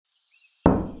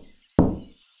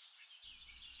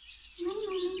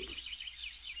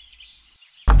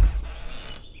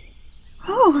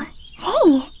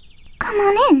come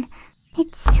on in.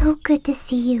 It's so good to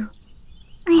see you.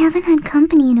 I haven't had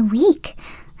company in a week.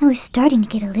 I was starting to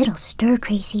get a little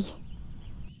stir-crazy.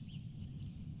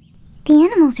 The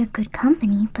animals are good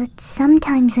company, but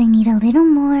sometimes I need a little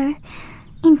more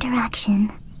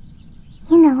interaction.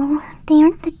 You know, they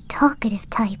aren't the talkative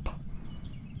type.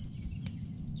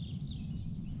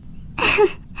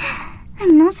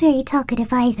 I'm not very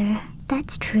talkative either,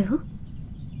 that's true.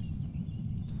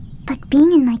 But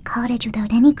being in my cottage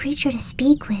without any creature to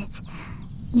speak with,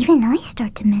 even I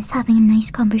start to miss having a nice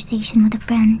conversation with a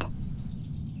friend.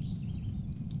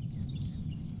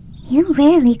 You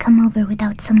rarely come over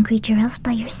without some creature else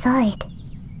by your side.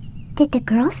 Did the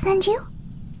girls send you?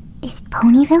 Is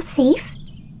Ponyville safe?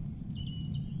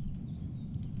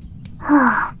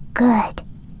 Oh, good.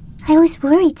 I was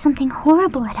worried something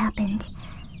horrible had happened.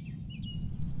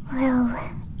 Well,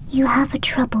 you have a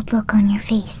troubled look on your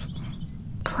face.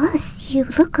 Plus, you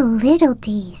look a little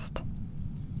dazed.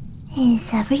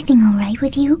 Is everything alright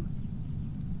with you?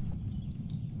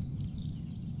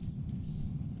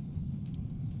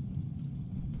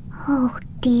 Oh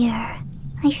dear,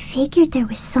 I figured there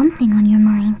was something on your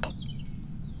mind.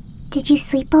 Did you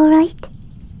sleep alright?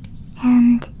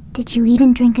 And did you eat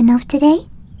and drink enough today?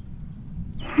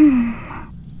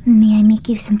 May I make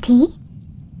you some tea?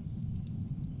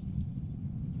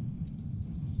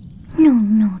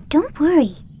 No, don't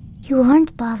worry. You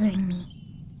aren't bothering me.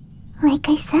 Like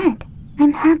I said,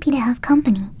 I'm happy to have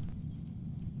company.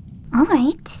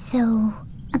 Alright, so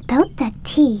about that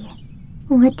tea,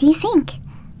 what do you think?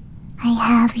 I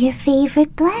have your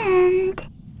favorite blend.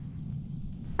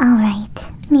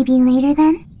 Alright, maybe later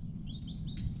then?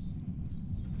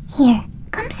 Here,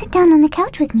 come sit down on the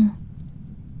couch with me.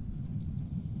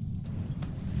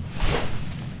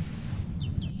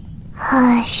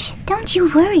 Hush, don't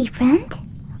you worry, friend.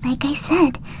 Like I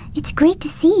said, it's great to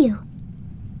see you.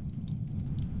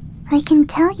 I can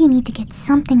tell you need to get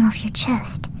something off your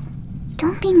chest.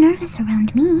 Don't be nervous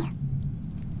around me.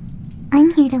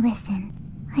 I'm here to listen.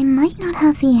 I might not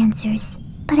have the answers,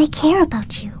 but I care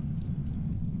about you.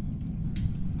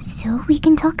 So we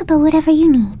can talk about whatever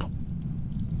you need.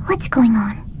 What's going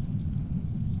on?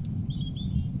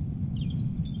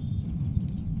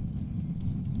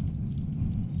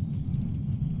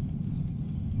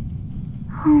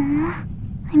 Oh,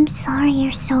 I'm sorry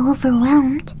you're so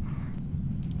overwhelmed.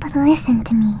 But listen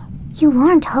to me. You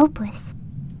aren't hopeless.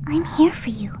 I'm here for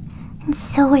you, and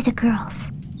so are the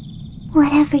girls.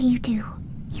 Whatever you do,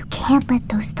 you can't let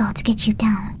those thoughts get you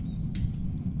down.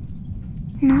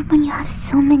 Not when you have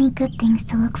so many good things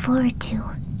to look forward to.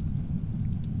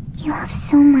 You have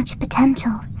so much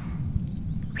potential.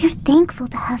 We're thankful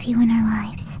to have you in our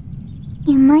lives.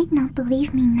 You might not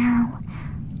believe me now,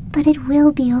 but it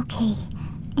will be okay.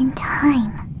 In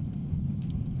time.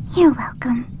 You're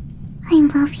welcome. I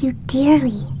love you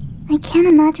dearly. I can't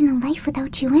imagine a life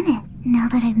without you in it, now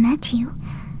that I've met you.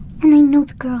 And I know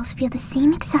the girls feel the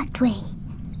same exact way.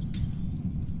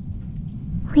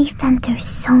 We've been through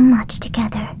so much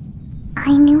together.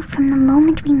 I knew from the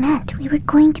moment we met we were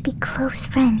going to be close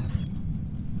friends.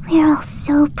 We're all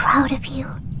so proud of you.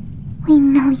 We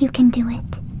know you can do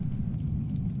it.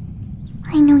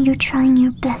 I know you're trying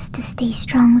your best to stay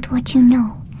strong with what you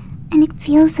know. And it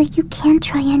feels like you can't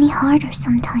try any harder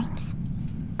sometimes.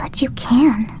 But you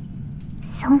can.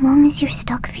 So long as you're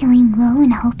stuck feeling low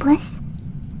and hopeless,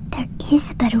 there is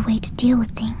a better way to deal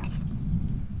with things.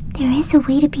 There is a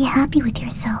way to be happy with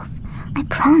yourself, I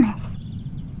promise.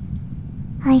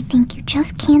 I think you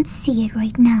just can't see it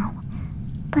right now,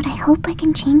 but I hope I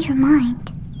can change your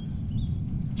mind.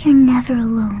 You're never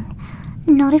alone,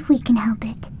 not if we can help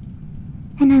it.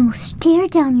 And I will stare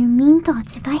down your mean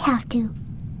thoughts if I have to.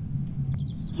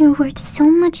 You're worth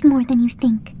so much more than you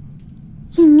think.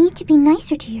 You need to be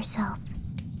nicer to yourself.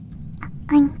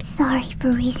 I'm sorry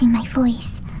for raising my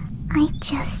voice.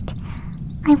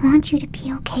 I want you to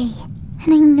be okay,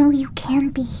 and I know you can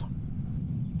be.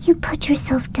 You put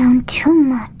yourself down too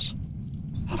much.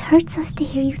 It hurts us to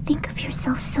hear you think of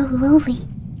yourself so lowly.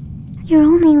 You're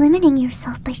only limiting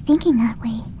yourself by thinking that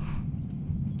way.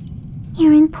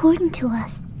 You're important to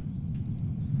us.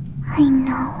 I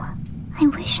know. I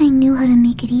wish I knew how to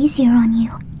make it easier on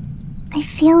you. I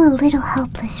feel a little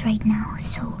helpless right now,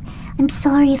 so I'm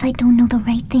sorry if I don't know the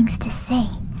right things to say.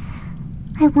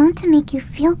 I want to make you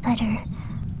feel better,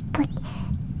 but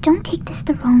don't take this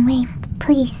the wrong way,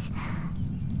 please.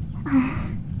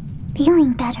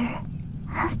 Feeling better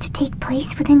has to take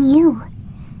place within you.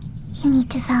 You need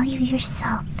to value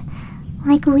yourself,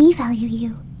 like we value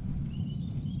you.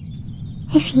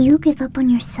 If you give up on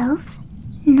yourself,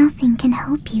 nothing can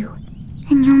help you,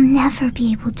 and you'll never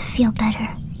be able to feel better.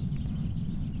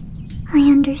 I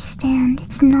understand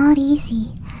it's not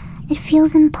easy. It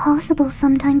feels impossible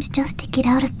sometimes just to get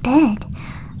out of bed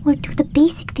or do the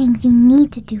basic things you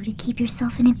need to do to keep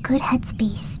yourself in a good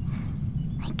headspace.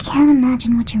 I can't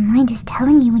imagine what your mind is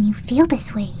telling you when you feel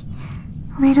this way,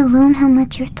 let alone how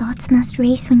much your thoughts must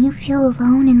race when you feel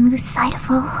alone and lose sight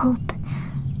of all hope.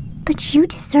 But you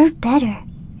deserve better,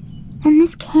 and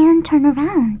this can turn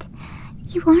around.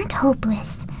 You aren't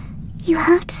hopeless. You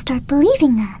have to start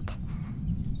believing that.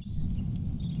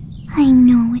 I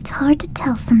know it's hard to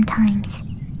tell sometimes,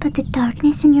 but the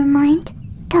darkness in your mind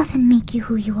doesn't make you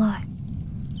who you are.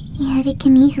 Yet it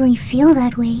can easily feel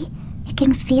that way. It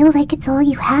can feel like it's all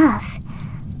you have.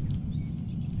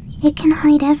 It can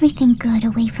hide everything good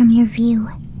away from your view.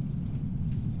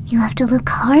 You have to look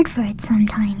hard for it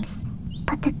sometimes,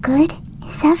 but the good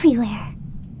is everywhere.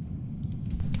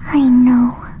 I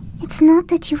know, it's not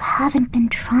that you haven't been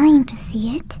trying to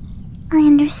see it. I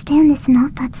understand it's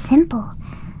not that simple.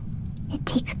 It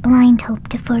takes blind hope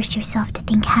to force yourself to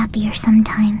think happier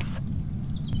sometimes.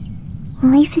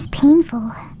 Life is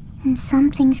painful, and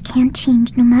some things can't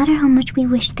change no matter how much we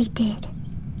wish they did.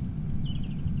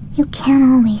 You can't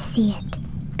always see it,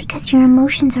 because your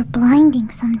emotions are blinding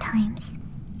sometimes.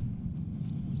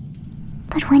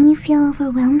 But when you feel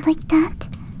overwhelmed like that,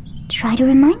 try to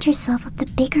remind yourself of the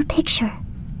bigger picture.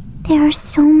 There are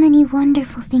so many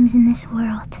wonderful things in this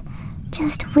world,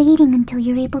 just waiting until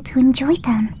you're able to enjoy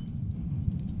them.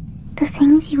 The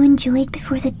things you enjoyed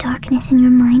before the darkness in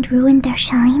your mind ruined their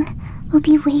shine will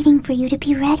be waiting for you to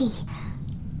be ready.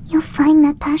 You'll find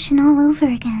that passion all over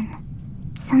again.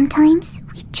 Sometimes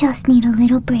we just need a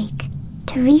little break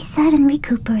to reset and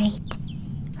recuperate.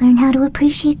 Learn how to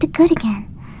appreciate the good again.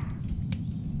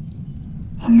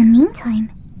 In the meantime,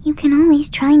 you can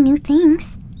always try new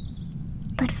things.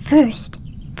 But first,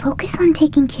 focus on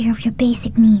taking care of your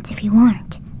basic needs if you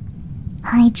aren't.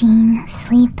 Hygiene,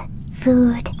 sleep,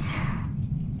 food.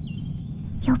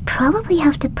 You'll probably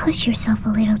have to push yourself a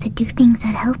little to do things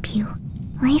that help you.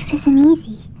 Life isn't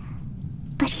easy,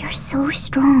 but you're so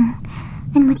strong,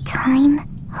 and with time,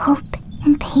 hope,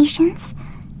 and patience,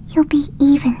 you'll be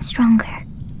even stronger.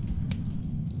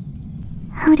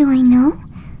 How do I know?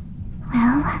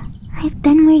 Well, I've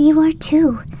been where you are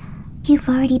too. You've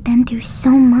already been through so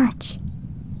much.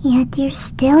 Yet you're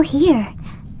still here,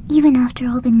 even after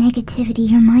all the negativity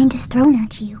your mind has thrown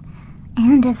at you,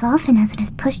 and as often as it has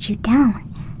pushed you down.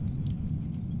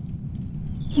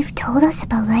 You've told us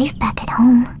about life back at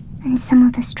home, and some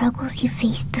of the struggles you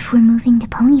faced before moving to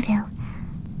Ponyville.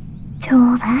 Through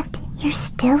all that, you're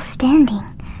still standing,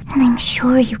 and I'm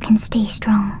sure you can stay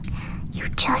strong. You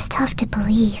just have to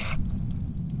believe.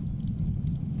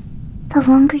 The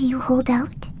longer you hold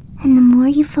out, and the more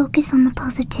you focus on the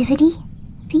positivity,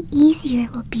 the easier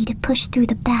it will be to push through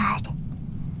the bad.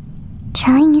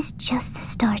 Trying is just a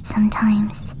start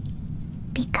sometimes,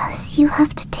 because you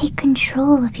have to take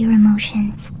control of your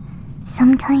emotions.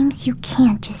 Sometimes you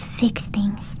can't just fix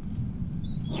things.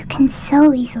 You can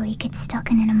so easily get stuck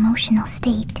in an emotional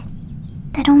state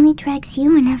that only drags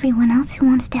you and everyone else who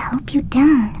wants to help you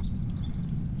down.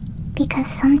 Because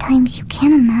sometimes you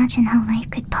can't imagine how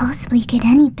life could possibly get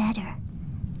any better.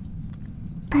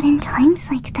 But in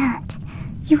times like that,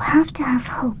 you have to have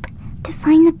hope to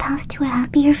find the path to a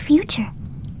happier future.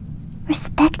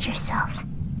 Respect yourself.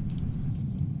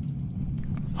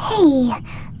 Hey,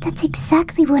 that's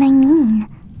exactly what I mean.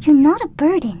 You're not a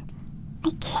burden.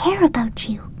 I care about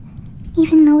you.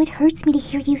 Even though it hurts me to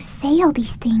hear you say all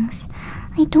these things,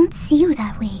 I don't see you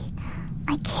that way.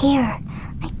 I care.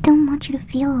 I don't want you to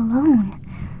feel alone.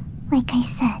 Like I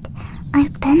said,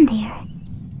 I've been there.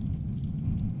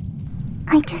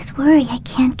 I just worry I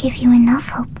can't give you enough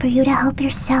hope for you to help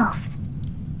yourself.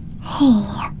 Hey,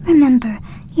 remember,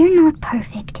 you're not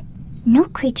perfect. No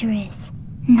creature is.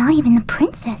 Not even the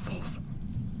princess is.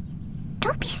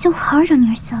 Don't be so hard on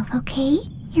yourself, okay?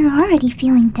 You're already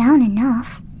feeling down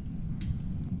enough.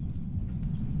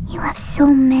 You have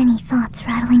so many thoughts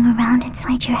rattling around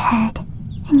inside your head,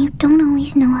 and you don't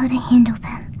always know how to handle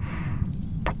them.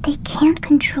 But they can't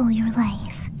control your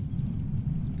life.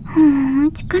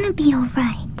 It's gonna be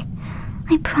alright.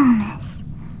 I promise.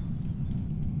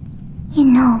 You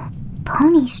know,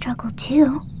 ponies struggle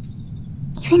too.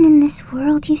 Even in this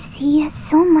world you see as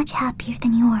so much happier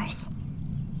than yours.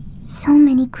 So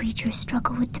many creatures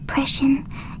struggle with depression,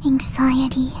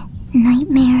 anxiety,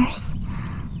 nightmares.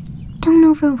 Don't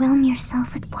overwhelm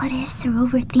yourself with what-ifs or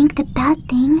overthink the bad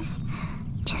things.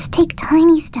 Just take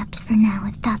tiny steps for now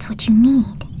if that's what you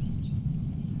need.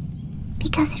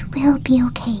 Because it will be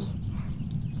okay.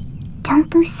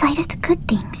 Don't lose sight of the good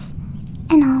things,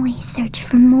 and always search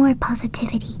for more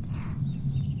positivity.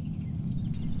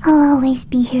 I'll always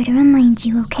be here to remind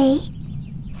you, okay?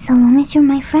 So long as you're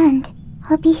my friend,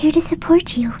 I'll be here to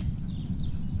support you.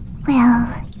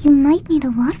 Well, you might need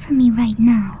a lot from me right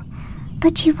now,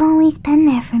 but you've always been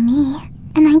there for me,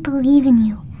 and I believe in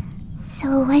you.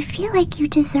 So I feel like you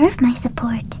deserve my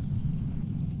support.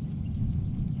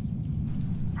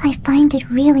 I find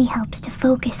it really helps to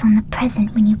focus on the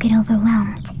present when you get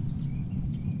overwhelmed.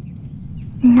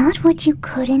 Not what you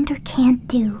couldn't or can't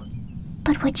do,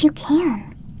 but what you can.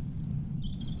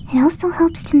 It also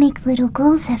helps to make little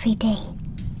goals every day,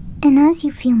 and as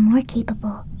you feel more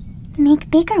capable,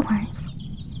 make bigger ones.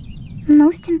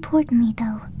 Most importantly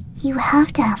though, you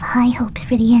have to have high hopes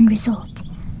for the end result.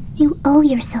 You owe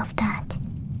yourself that.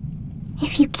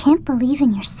 If you can't believe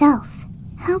in yourself,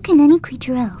 how can any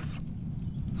creature else?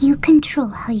 You control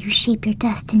how you shape your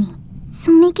destiny,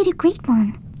 so make it a great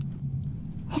one.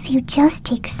 If you just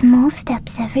take small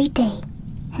steps every day,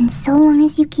 and so long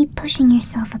as you keep pushing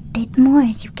yourself a bit more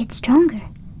as you get stronger,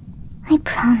 I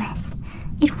promise,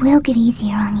 it will get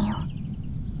easier on you.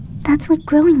 That's what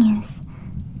growing is,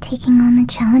 taking on the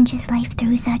challenges life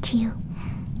throws at you,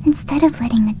 instead of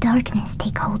letting the darkness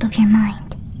take hold of your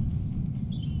mind.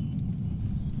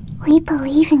 We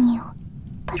believe in you,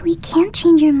 but we can't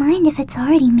change your mind if it's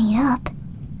already made up.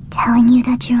 Telling you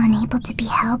that you're unable to be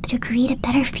helped or create a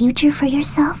better future for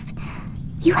yourself,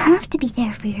 you have to be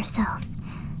there for yourself.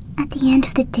 At the end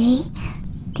of the day,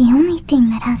 the only thing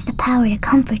that has the power to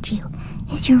comfort you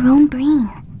is your own brain.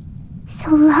 So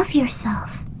love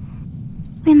yourself.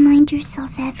 Remind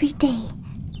yourself every day,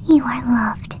 you are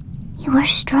loved, you are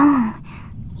strong,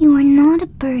 you are not a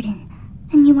burden,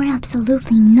 and you are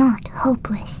absolutely not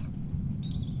hopeless.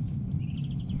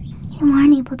 You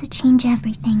aren't able to change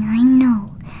everything, I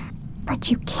know, but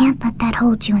you can't let that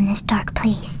hold you in this dark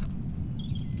place.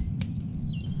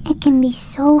 It can be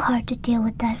so hard to deal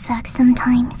with that fact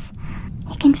sometimes.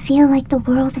 It can feel like the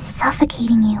world is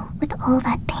suffocating you with all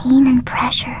that pain and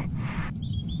pressure.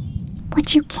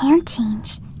 What you can't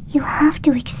change, you have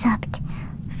to accept,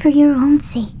 for your own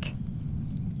sake.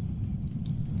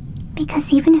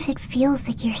 Because even if it feels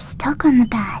like you're stuck on the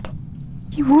bad,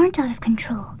 you aren't out of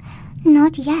control.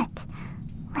 Not yet.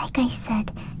 Like I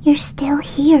said, you're still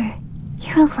here.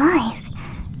 You're alive.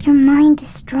 Your mind is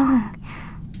strong.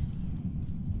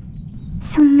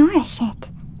 So nourish it.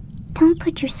 Don't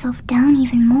put yourself down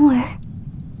even more.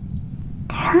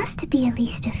 There has to be at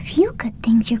least a few good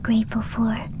things you're grateful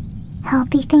for.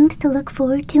 Healthy things to look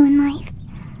forward to in life.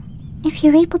 If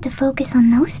you're able to focus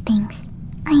on those things,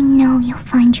 I know you'll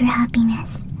find your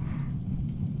happiness.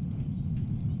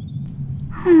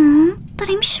 But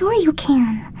I'm sure you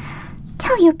can.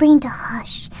 Tell your brain to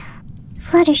hush.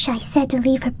 Fluttershy said to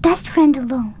leave her best friend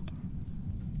alone.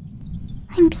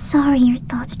 I'm sorry your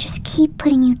thoughts just keep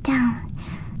putting you down.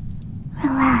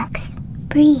 Relax,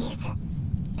 breathe.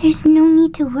 There's no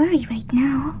need to worry right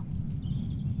now.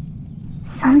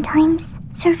 Sometimes,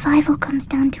 survival comes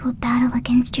down to a battle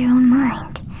against your own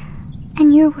mind.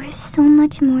 And you're worth so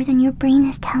much more than your brain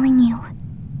is telling you.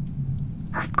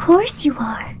 Of course you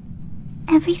are.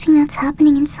 Everything that's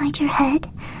happening inside your head,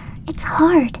 it's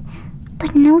hard,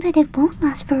 but know that it won't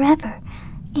last forever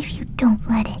if you don't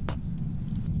let it.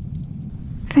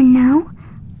 For now,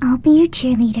 I'll be your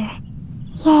cheerleader.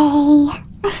 Yay!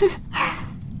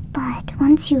 But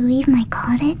once you leave my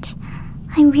cottage,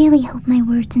 I really hope my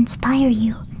words inspire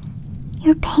you.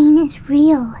 Your pain is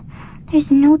real.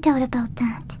 There's no doubt about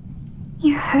that.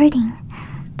 You're hurting,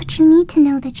 but you need to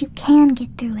know that you can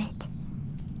get through it.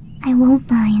 I won't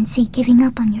lie and say giving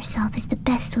up on yourself is the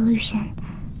best solution.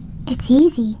 It's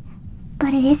easy,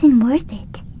 but it isn't worth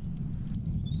it.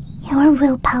 Your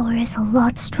willpower is a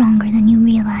lot stronger than you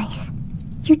realize.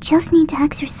 You just need to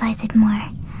exercise it more.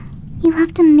 You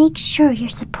have to make sure you're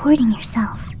supporting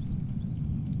yourself.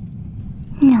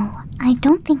 No, I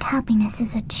don't think happiness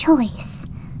is a choice.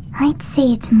 I'd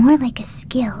say it's more like a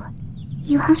skill.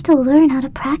 You have to learn how to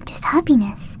practice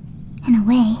happiness, in a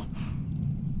way.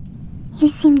 You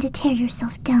seem to tear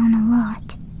yourself down a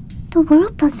lot. The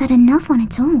world does that enough on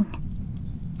its own.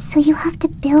 So you have to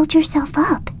build yourself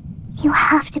up. You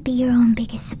have to be your own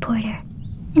biggest supporter,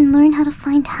 and learn how to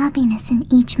find happiness in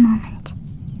each moment.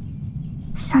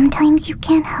 Sometimes you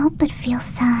can't help but feel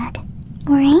sad,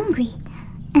 or angry,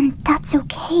 and that's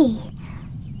okay.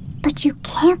 But you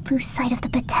can't lose sight of the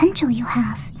potential you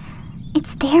have.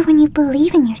 It's there when you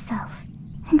believe in yourself,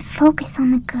 and focus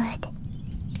on the good.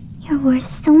 You're worth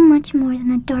so much more than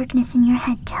the darkness in your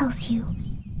head tells you.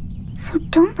 So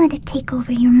don't let it take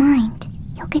over your mind.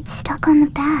 You'll get stuck on the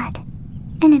bad,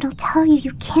 and it'll tell you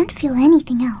you can't feel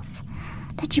anything else,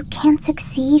 that you can't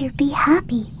succeed or be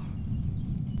happy.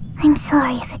 I'm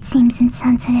sorry if it seems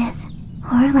insensitive,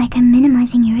 or like I'm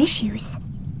minimizing your issues.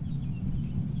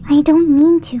 I don't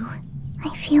mean to.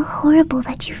 I feel horrible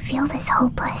that you feel this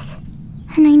hopeless.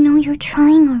 And I know you're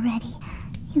trying already.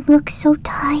 You look so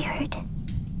tired.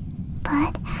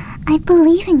 But I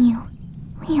believe in you.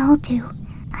 We all do.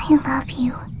 I love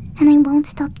you, and I won't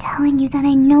stop telling you that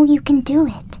I know you can do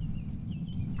it.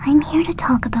 I'm here to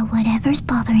talk about whatever's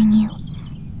bothering you,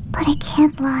 but I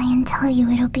can't lie and tell you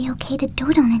it'll be okay to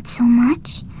dote on it so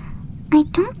much. I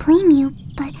don't blame you,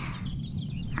 but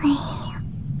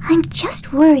I'm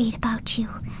just worried about you.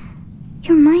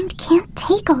 Your mind can't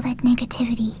take all that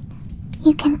negativity.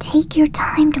 You can take your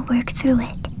time to work through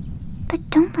it, but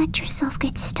don't let yourself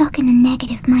get stuck in a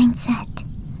negative mindset.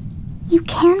 You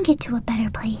can get to a better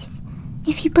place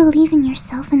if you believe in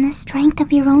yourself and the strength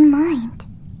of your own mind.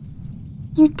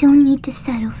 You don't need to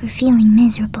settle for feeling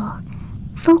miserable.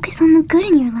 Focus on the good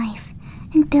in your life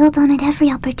and build on it every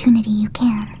opportunity you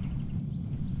can.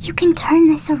 You can turn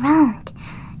this around,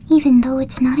 even though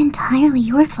it's not entirely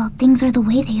your fault things are the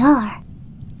way they are.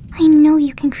 I know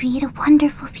you can create a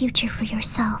wonderful future for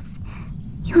yourself.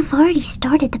 You've already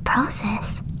started the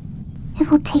process. It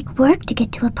will take work to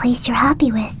get to a place you're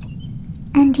happy with.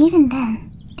 And even then,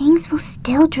 things will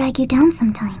still drag you down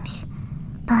sometimes.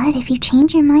 But if you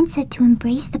change your mindset to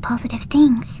embrace the positive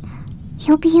things,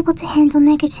 you'll be able to handle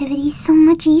negativity so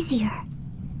much easier.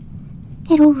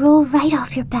 It'll roll right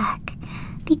off your back,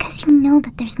 because you know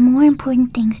that there's more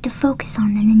important things to focus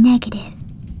on than the negative.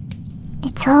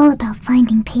 It's all about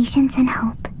finding patience and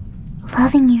hope,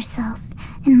 loving yourself,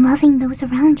 and loving those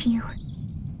around you.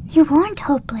 You aren't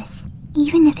hopeless,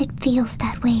 even if it feels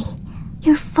that way.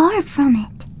 You're far from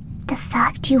it. The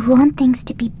fact you want things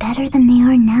to be better than they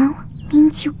are now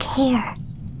means you care.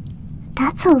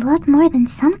 That's a lot more than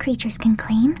some creatures can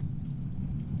claim.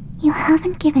 You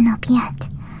haven't given up yet.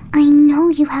 I know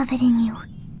you have it in you.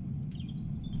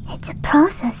 It's a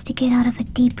process to get out of a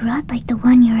deep rut like the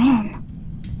one you're in.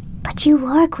 But you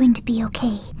are going to be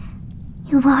okay.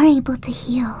 You are able to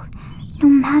heal, no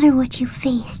matter what you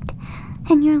faced,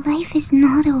 and your life is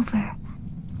not over,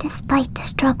 despite the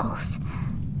struggles.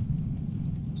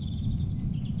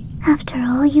 After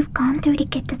all you've gone through to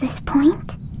get to this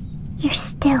point, you're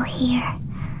still here.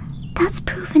 That's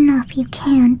proof enough you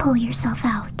can pull yourself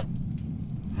out.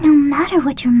 No matter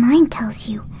what your mind tells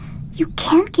you, you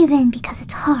can't give in because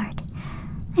it's hard.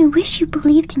 I wish you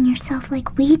believed in yourself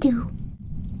like we do.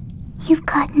 You've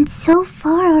gotten so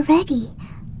far already,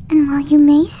 and while you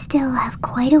may still have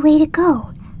quite a way to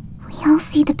go, we all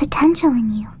see the potential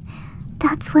in you.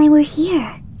 That's why we're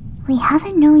here. We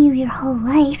haven't known you your whole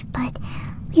life, but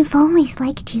we've always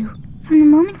liked you from the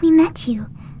moment we met you,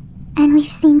 and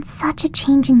we've seen such a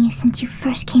change in you since you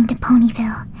first came to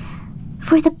Ponyville.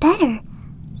 For the better.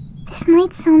 This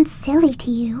might sound silly to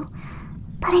you,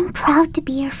 but I'm proud to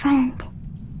be your friend.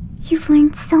 You've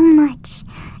learned so much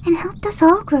and helped us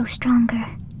all grow stronger.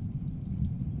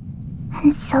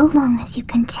 And so long as you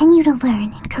continue to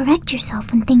learn and correct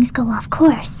yourself when things go off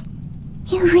course,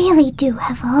 you really do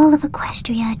have all of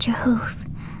Equestria at your hoof.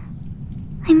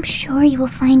 I'm sure you will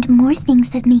find more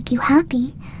things that make you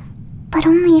happy, but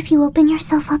only if you open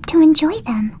yourself up to enjoy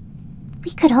them.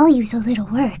 We could all use a little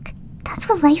work. That's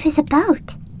what life is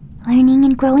about. Learning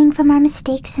and growing from our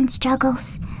mistakes and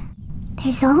struggles.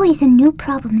 There's always a new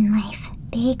problem in life,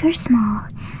 big or small.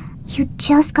 You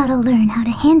just gotta learn how to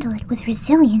handle it with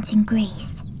resilience and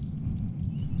grace.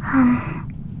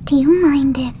 Do you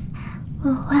mind if...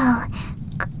 well,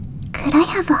 could I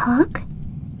have a hug?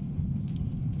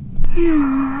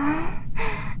 Aww.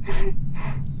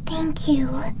 Thank you.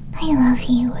 I love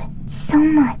you so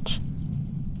much.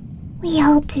 We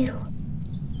all do.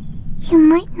 You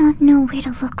might not know where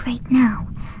to look right now,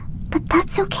 but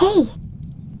that's okay.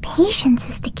 Patience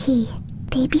is the key.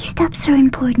 Baby steps are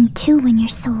important too when you're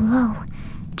so low.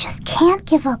 Just can't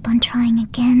give up on trying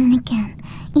again and again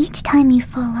each time you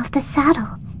fall off the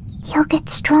saddle. You'll get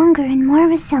stronger and more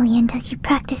resilient as you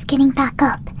practice getting back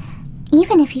up.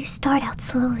 Even if you start out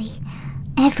slowly,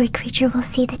 every creature will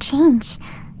see the change,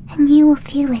 and you will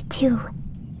feel it too.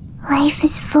 Life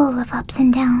is full of ups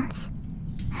and downs,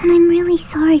 and I'm really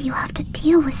sorry you have to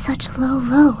deal with such low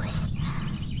lows.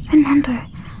 Remember,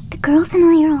 the girls and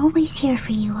I are always here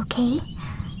for you, okay?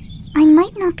 I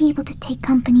might not be able to take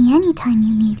company anytime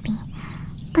you need me,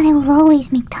 but I will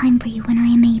always make time for you when I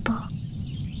am able.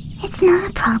 It's not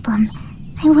a problem.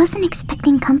 I wasn't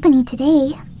expecting company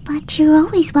today, but you're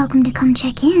always welcome to come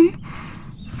check in.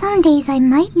 Some days I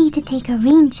might need to take a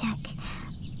rain check,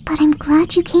 but I'm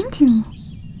glad you came to me.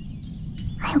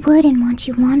 I wouldn't want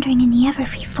you wandering in the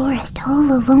Everfree Forest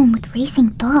all alone with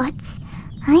racing thoughts.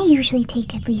 I usually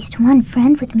take at least one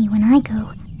friend with me when I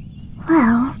go.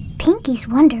 Well, Pinky's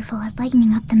wonderful at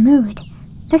lightening up the mood.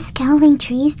 The scowling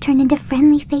trees turn into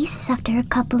friendly faces after a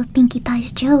couple of Pinkie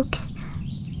Pie's jokes.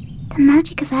 The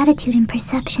magic of attitude and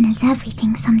perception is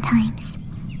everything sometimes.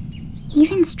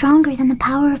 Even stronger than the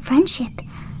power of friendship,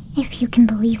 if you can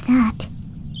believe that.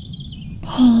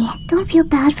 Hey, don't feel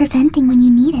bad for venting when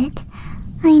you need it.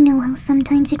 I know how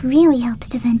sometimes it really helps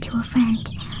to vent to a friend.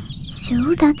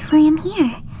 So that's why I'm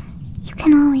here. You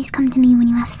can always come to me when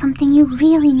you have something you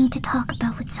really need to talk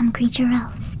about with some creature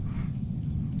else.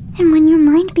 And when your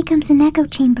mind becomes an echo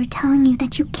chamber telling you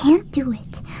that you can't do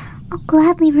it, I'll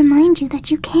gladly remind you that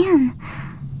you can.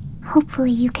 Hopefully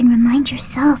you can remind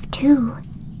yourself too.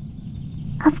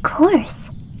 Of course,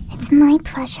 it's my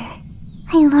pleasure.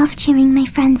 I love cheering my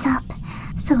friends up.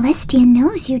 Celestia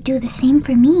knows you do the same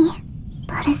for me.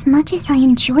 But as much as I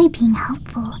enjoy being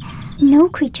helpful, no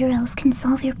creature else can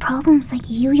solve your problems like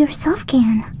you yourself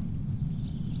can.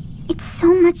 It's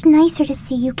so much nicer to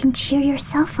see you can cheer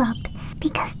yourself up,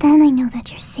 because then I know that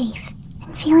you're safe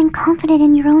and feeling confident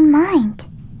in your own mind.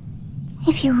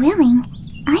 If you're willing,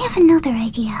 I have another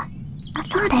idea. A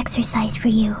thought exercise for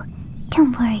you.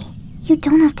 Don't worry, you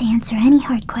don't have to answer any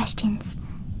hard questions.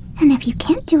 And if you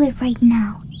can't do it right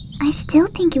now, I still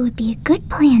think it would be a good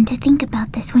plan to think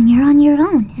about this when you're on your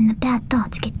own and the bad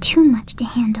thoughts get too much to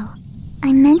handle.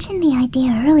 I mentioned the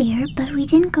idea earlier, but we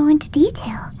didn't go into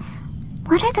detail.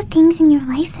 What are the things in your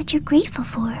life that you're grateful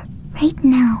for right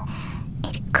now?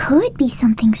 It could be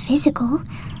something physical,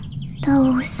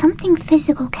 though something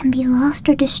physical can be lost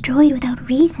or destroyed without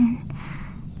reason.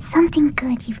 Something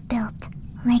good you've built,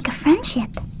 like a friendship,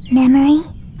 memory,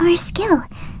 or a skill,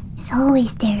 is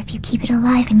always there if you keep it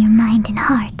alive in your mind and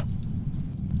heart.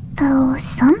 Though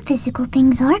some physical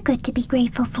things are good to be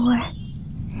grateful for.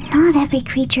 Not every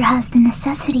creature has the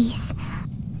necessities.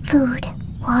 Food,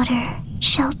 water,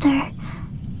 shelter.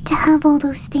 To have all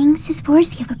those things is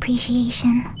worthy of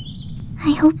appreciation.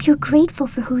 I hope you're grateful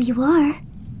for who you are.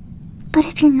 But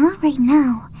if you're not right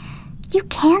now, you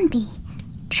can be.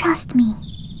 Trust me.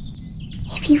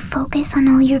 If you focus on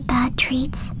all your bad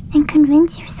traits and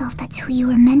convince yourself that's who you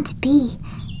were meant to be,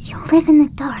 you'll live in the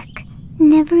dark,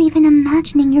 never even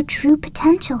imagining your true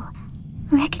potential.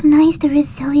 Recognize the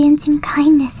resilience and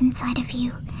kindness inside of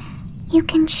you. You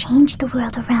can change the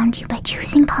world around you by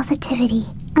choosing positivity,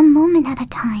 a moment at a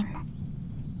time.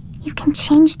 You can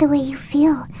change the way you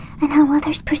feel and how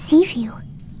others perceive you.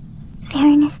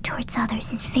 Fairness towards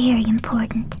others is very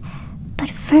important, but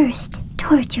first,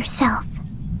 towards yourself.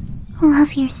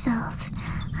 Love yourself.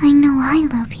 I know I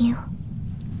love you.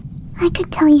 I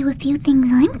could tell you a few things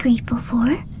I'm grateful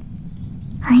for.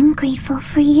 I'm grateful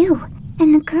for you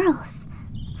and the girls,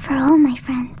 for all my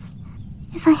friends.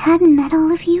 If I hadn't met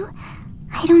all of you,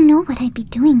 I don't know what I'd be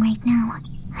doing right now.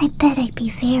 I bet I'd be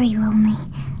very lonely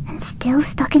and still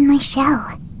stuck in my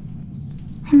shell.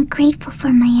 I'm grateful for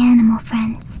my animal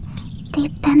friends.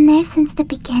 They've been there since the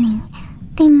beginning.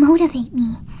 They motivate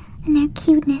me, and their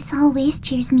cuteness always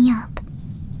cheers me up.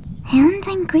 And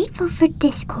I'm grateful for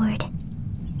Discord.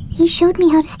 He showed me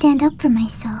how to stand up for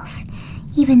myself,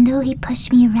 even though he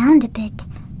pushed me around a bit.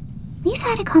 We've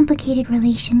had a complicated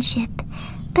relationship,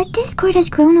 but Discord has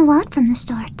grown a lot from the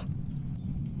start.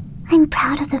 I'm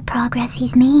proud of the progress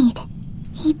he's made.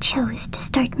 He chose to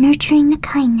start nurturing the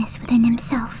kindness within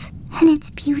himself, and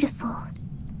it's beautiful.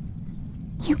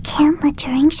 You can't let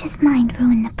your anxious mind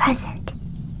ruin the present.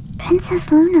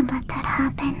 Princess Luna let that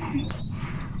happen,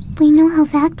 and we know how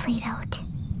that played out.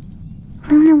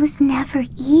 Luna was never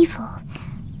evil,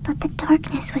 but the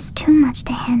darkness was too much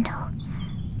to handle.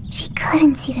 She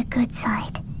couldn't see the good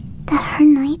side, that her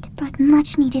night brought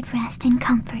much-needed rest and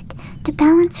comfort to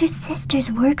balance her sister's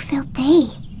work-filled day.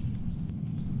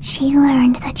 She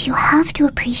learned that you have to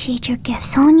appreciate your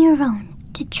gifts on your own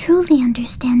to truly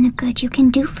understand the good you can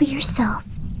do for yourself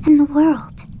and the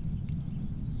world.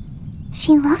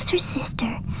 She loves her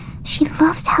sister. She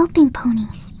loves helping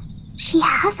ponies. She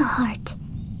has a heart.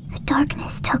 The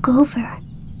darkness took over.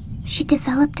 She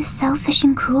developed a selfish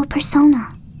and cruel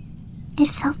persona. It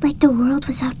felt like the world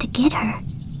was out to get her,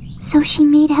 so she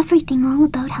made everything all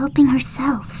about helping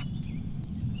herself.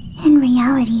 In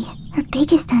reality, her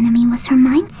biggest enemy was her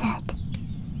mindset.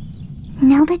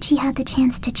 Now that she had the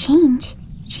chance to change,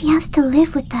 she has to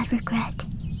live with that regret.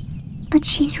 But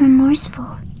she's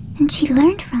remorseful, and she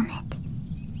learned from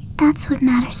it. That's what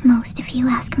matters most if you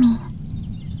ask me.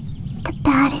 The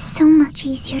bad is so much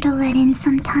easier to let in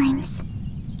sometimes,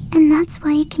 and that's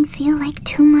why it can feel like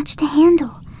too much to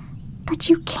handle. But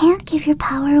you can't give your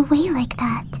power away like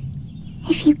that.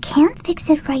 If you can't fix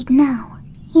it right now,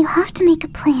 you have to make a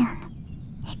plan.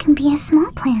 It can be a small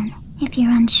plan if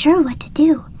you're unsure what to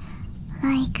do,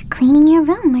 like cleaning your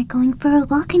room or going for a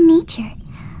walk in nature.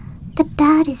 The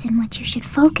bad isn't what you should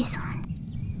focus on.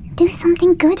 Do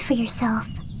something good for yourself.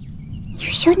 You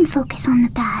shouldn't focus on the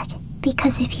bad,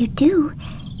 because if you do,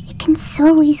 it can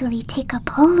so easily take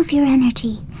up all of your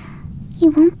energy.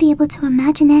 You won't be able to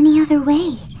imagine any other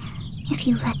way if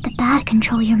you let the bad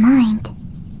control your mind.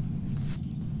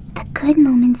 The good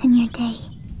moments in your day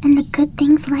and the good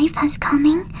things life has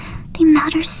coming, they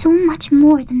matter so much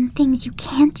more than the things you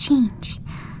can't change.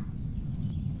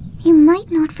 You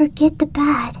might not forget the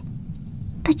bad,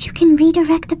 but you can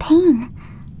redirect the pain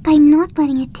by not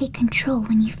letting it take control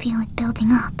when you feel it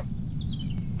building up.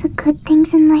 The good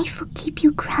things in life will keep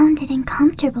you grounded and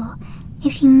comfortable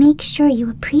if you make sure you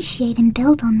appreciate and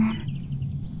build on them.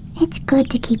 It's good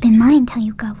to keep in mind how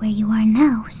you got where you are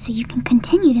now so you can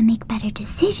continue to make better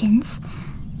decisions.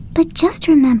 But just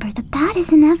remember, the bad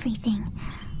isn't everything,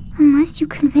 unless you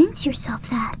convince yourself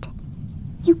that.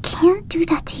 You can't do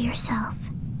that to yourself.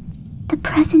 The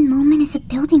present moment is a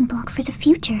building block for the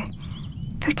future,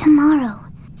 for tomorrow.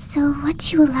 So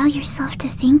what you allow yourself to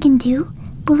think and do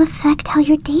will affect how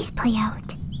your days play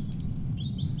out.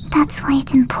 That's why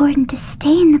it's important to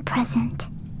stay in the present,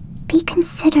 be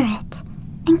considerate,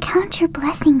 and count your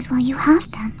blessings while you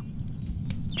have them.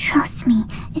 Trust me,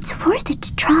 it's worth it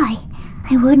to try.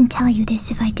 I wouldn't tell you this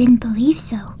if I didn't believe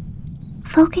so.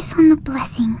 Focus on the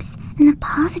blessings and the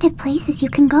positive places you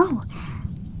can go.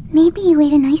 Maybe you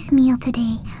ate a nice meal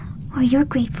today, or you're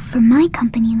grateful for my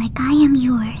company like I am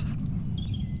yours.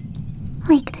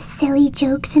 Like the silly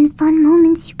jokes and fun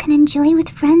moments you can enjoy with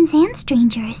friends and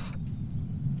strangers.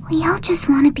 We all just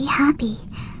want to be happy,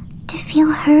 to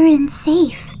feel heard and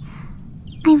safe.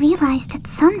 I realized that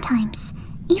sometimes,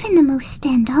 even the most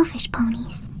standoffish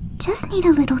ponies just need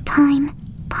a little time,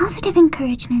 positive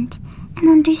encouragement, and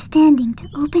understanding to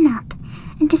open up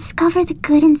and discover the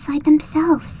good inside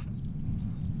themselves.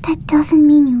 That doesn't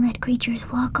mean you let creatures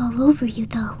walk all over you,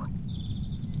 though.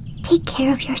 Take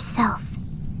care of yourself.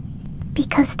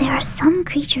 Because there are some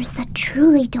creatures that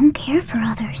truly don't care for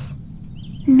others.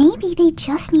 Maybe they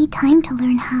just need time to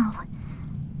learn how.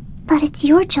 But it's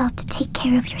your job to take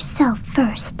care of yourself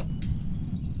first.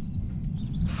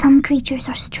 Some creatures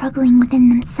are struggling within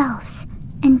themselves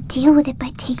and deal with it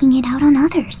by taking it out on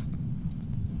others.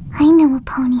 I know a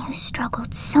pony who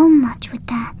struggled so much with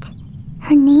that.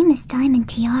 Her name is Diamond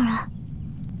Tiara.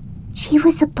 She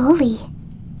was a bully,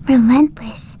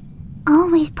 relentless,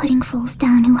 always putting foals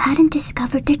down who hadn't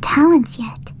discovered their talents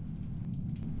yet.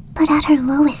 But at her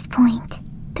lowest point,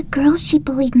 the girls she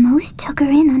bullied most took her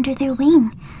in under their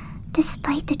wing,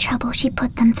 despite the trouble she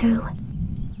put them through.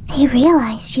 They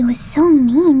realized she was so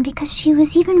mean because she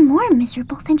was even more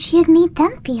miserable than she had made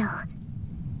them feel.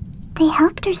 They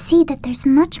helped her see that there's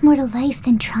much more to life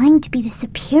than trying to be the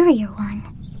superior one.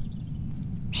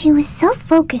 She was so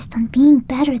focused on being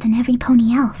better than every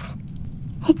pony else.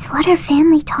 It's what her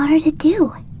family taught her to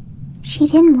do. She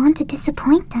didn't want to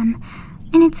disappoint them,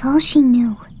 and it's all she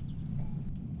knew.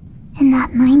 In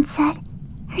that mindset,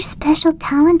 her special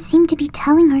talent seemed to be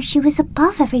telling her she was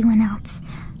above everyone else,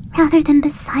 rather than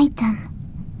beside them.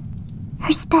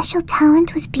 Her special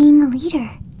talent was being a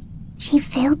leader. She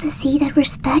failed to see that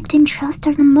respect and trust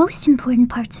are the most important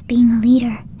parts of being a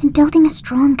leader and building a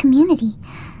strong community,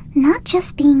 not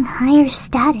just being higher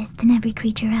status than every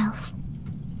creature else.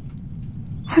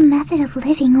 Her method of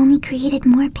living only created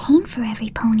more pain for every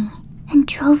pony, and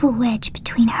drove a wedge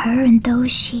between her and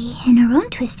those she, in her own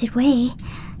twisted way,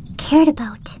 cared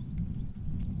about.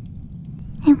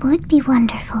 It would be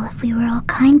wonderful if we were all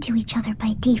kind to each other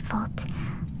by default,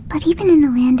 but even in the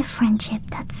land of friendship,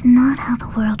 that's not how the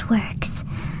world works.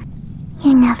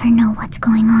 You never know what's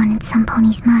going on in some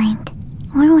pony's mind,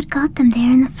 or what got them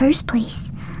there in the first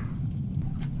place.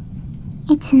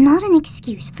 It's not an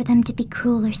excuse for them to be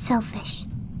cruel or selfish,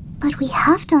 but we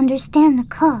have to understand the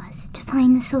cause to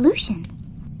find the solution.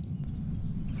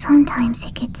 Sometimes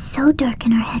it gets so dark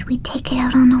in our head we take it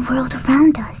out on the world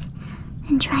around us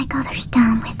and drag others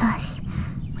down with us.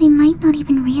 We might not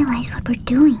even realize what we're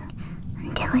doing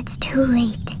until it's too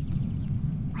late.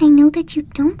 I know that you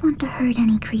don't want to hurt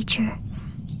any creature.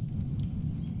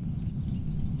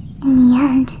 In the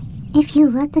end, if you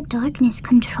let the darkness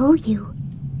control you,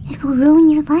 it will ruin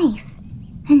your life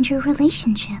and your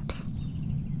relationships.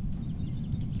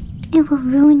 It will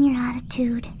ruin your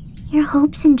attitude, your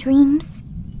hopes and dreams,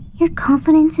 your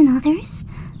confidence in others,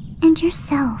 and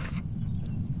yourself.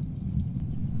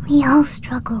 We all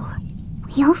struggle,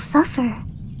 we all suffer,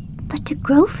 but to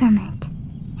grow from it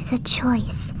is a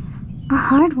choice, a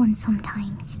hard one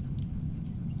sometimes.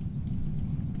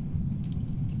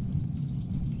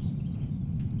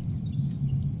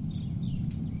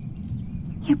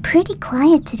 You're pretty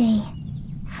quiet today.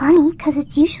 Funny, 'cause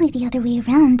it's usually the other way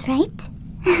around, right?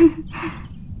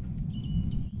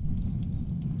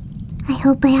 I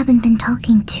hope I haven't been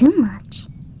talking too much.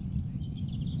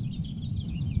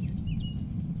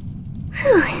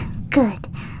 Whew, good.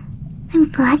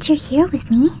 I'm glad you're here with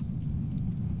me.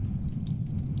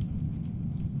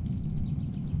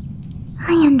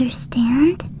 I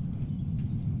understand.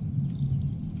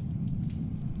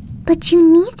 But you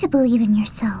need to believe in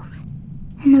yourself,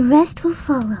 and the rest will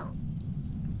follow.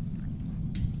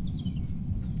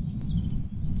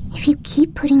 If you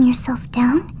keep putting yourself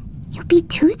down, you'll be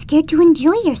too scared to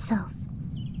enjoy yourself.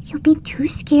 You'll be too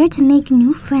scared to make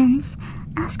new friends,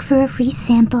 ask for a free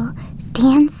sample,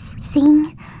 dance,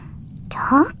 sing,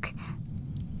 talk.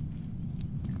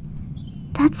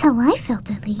 That's how I felt,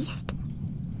 at least.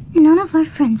 None of our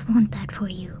friends want that for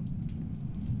you.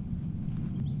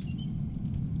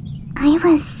 I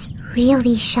was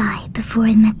really shy before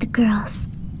I met the girls.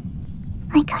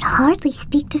 I could hardly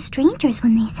speak to strangers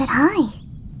when they said hi.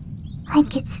 I'd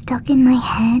get stuck in my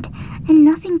head, and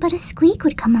nothing but a squeak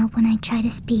would come out when I tried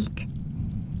to speak.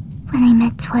 When I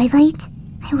met Twilight,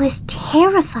 I was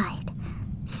terrified.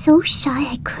 So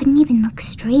shy I couldn't even look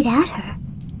straight at her.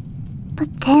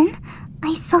 But then,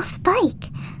 I saw Spike.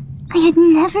 I had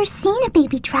never seen a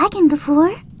baby dragon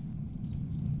before.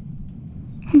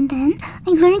 And then, I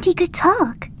learned he could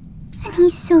talk. And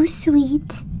he's so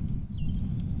sweet.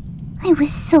 I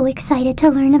was so excited to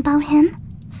learn about him.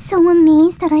 So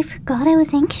amazed that I forgot I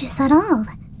was anxious at all.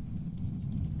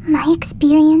 My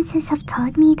experiences have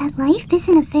taught me that life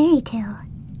isn't a fairy tale,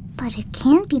 but it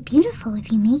can be beautiful if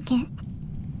you make it.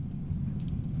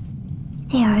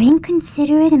 There are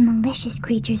inconsiderate and malicious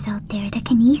creatures out there that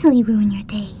can easily ruin your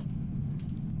day.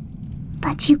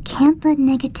 But you can't let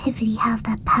negativity have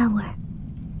that power,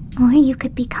 or you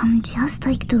could become just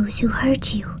like those who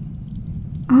hurt you.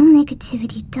 All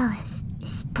negativity does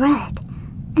is spread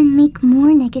and make more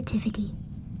negativity.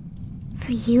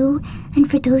 For you and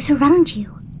for those around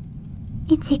you.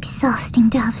 It's exhausting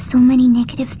to have so many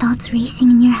negative thoughts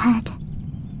racing in your head.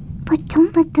 But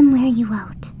don't let them wear you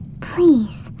out.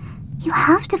 Please. You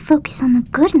have to focus on the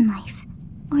good in life,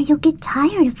 or you'll get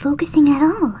tired of focusing at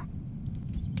all.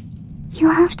 You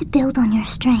have to build on your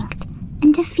strength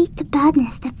and defeat the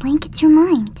badness that blankets your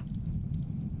mind.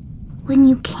 When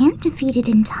you can't defeat it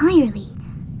entirely,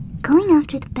 going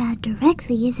after the bad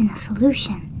directly isn't a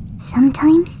solution.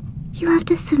 Sometimes, you have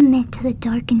to submit to the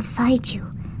dark inside you.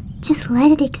 Just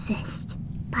let it exist,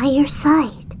 by your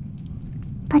side.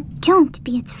 But don't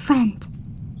be its friend.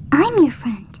 I'm your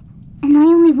friend, and I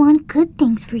only want good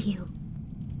things for you.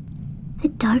 The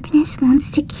darkness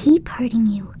wants to keep hurting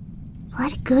you.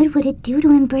 What good would it do to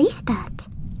embrace that?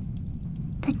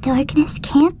 The darkness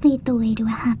can't lead the way to a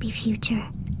happy future,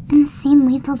 in the same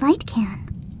way the light can.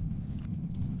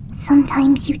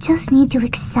 Sometimes you just need to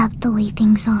accept the way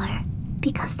things are,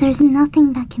 because there's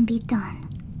nothing that can be done.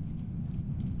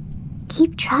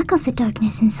 Keep track of the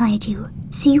darkness inside you,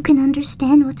 so you can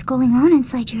understand what's going on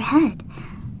inside your head.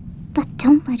 But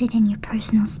don't let it in your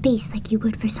personal space like you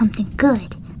would for something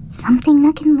good, something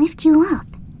that can lift you up.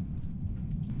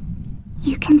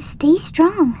 You can stay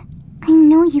strong. I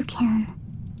know you can.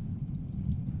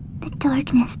 The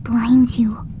darkness blinds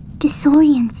you,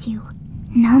 disorients you,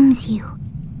 numbs you.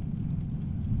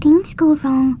 Things go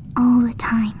wrong all the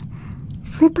time.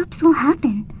 Slip-ups will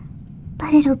happen,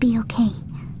 but it'll be okay.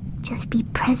 Just be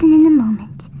present in the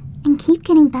moment and keep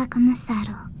getting back on the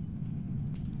saddle.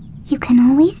 You can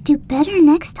always do better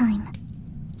next time.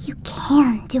 You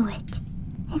can do it.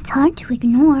 It's hard to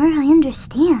ignore, I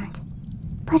understand.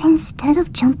 But instead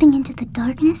of jumping into the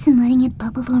darkness and letting it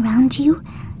bubble around you,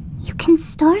 you can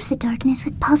starve the darkness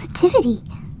with positivity.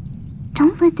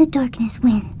 Don't let the darkness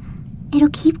win. It'll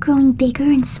keep growing bigger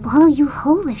and swallow you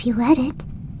whole if you let it.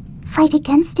 Fight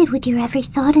against it with your every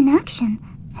thought and action,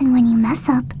 and when you mess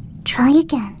up, try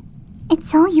again.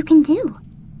 It's all you can do.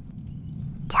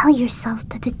 Tell yourself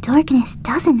that the darkness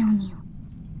doesn't own you,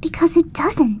 because it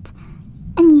doesn't,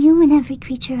 and you and every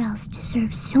creature else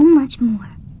deserve so much more.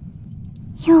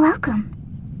 You're welcome.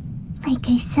 Like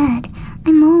I said,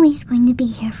 I'm always going to be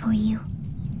here for you,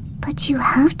 but you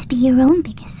have to be your own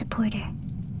biggest supporter.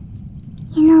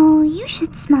 You know, you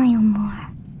should smile more.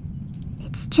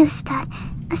 It's just that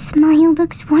a smile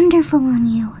looks wonderful on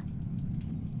you.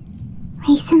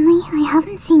 Recently, I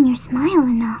haven't seen your smile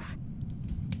enough.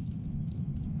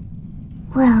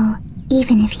 Well,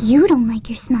 even if you don't like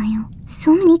your smile,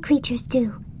 so many creatures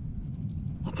do.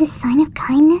 It's a sign of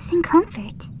kindness and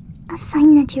comfort, a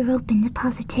sign that you're open to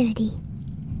positivity.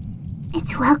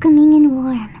 It's welcoming and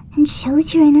warm, and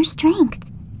shows your inner strength.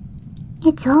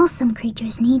 It's all some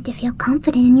creatures need to feel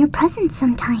confident in your presence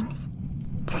sometimes.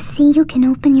 To see you can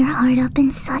open your heart up in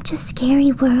such a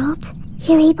scary world,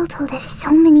 you're able to lift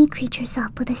so many creatures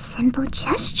up with a simple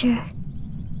gesture.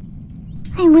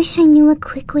 I wish I knew a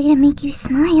quick way to make you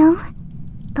smile,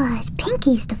 but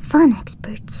Pinky's the fun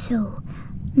expert, so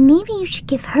maybe you should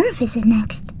give her a visit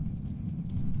next.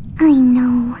 I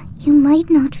know, you might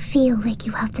not feel like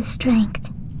you have the strength,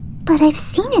 but I've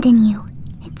seen it in you.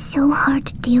 It's so hard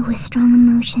to deal with strong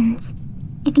emotions.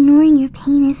 Ignoring your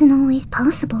pain isn't always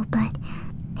possible, but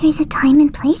there's a time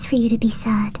and place for you to be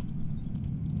sad.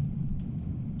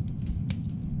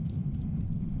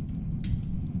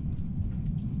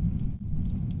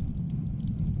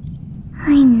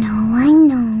 I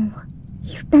know.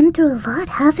 You've been through a lot,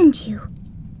 haven't you?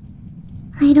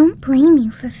 I don't blame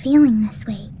you for feeling this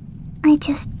way. I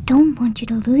just don't want you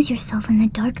to lose yourself in the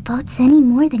dark thoughts any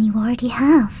more than you already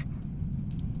have.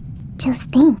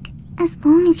 Just think, as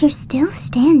long as you're still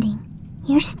standing,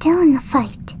 you're still in the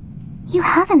fight. You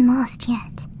haven't lost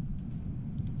yet.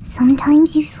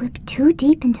 Sometimes you slip too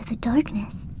deep into the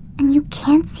darkness, and you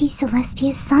can't see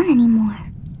Celestia's sun anymore.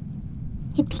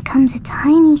 It becomes a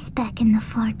tiny speck in the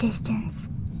far distance.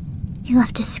 You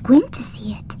have to squint to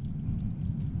see it.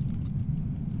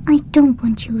 I don't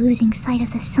want you losing sight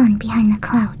of the sun behind the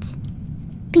clouds,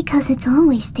 because it's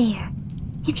always there,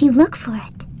 if you look for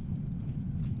it.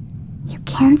 You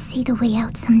can't see the way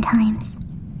out sometimes,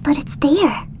 but it's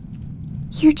there.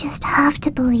 You just have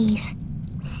to believe,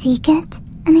 seek it,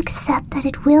 and accept that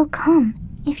it will come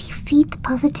if you feed the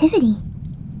positivity.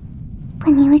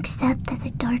 When you accept that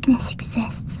the darkness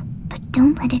exists, but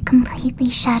don't let it completely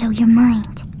shadow your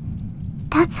mind,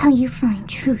 that's how you find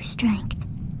true strength.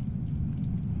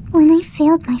 When I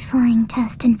failed my flying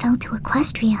test and fell to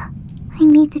Equestria, I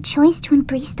made the choice to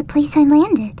embrace the place I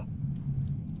landed.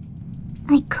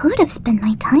 I could have spent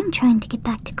my time trying to get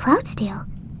back to Cloudsdale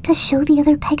to show the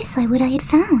other Pegasi what I had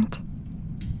found.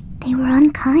 They were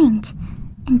unkind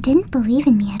and didn't believe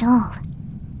in me at all.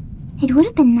 It would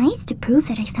have been nice to prove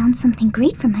that I found something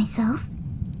great for myself.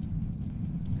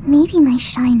 Maybe my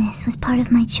shyness was part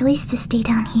of my choice to stay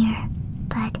down here,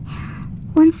 but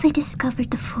once I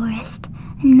discovered the forest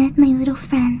and met my little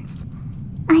friends,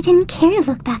 I didn't care to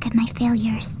look back at my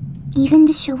failures, even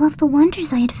to show off the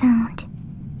wonders I had found.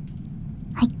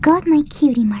 I got my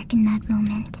cutie mark in that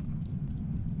moment,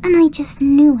 and I just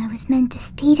knew I was meant to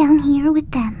stay down here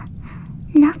with them.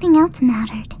 Nothing else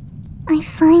mattered. I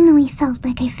finally felt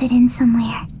like I fit in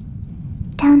somewhere.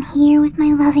 Down here with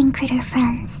my loving critter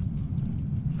friends,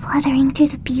 fluttering through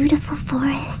the beautiful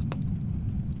forest,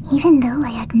 even though I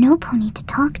had no pony to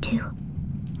talk to.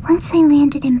 Once I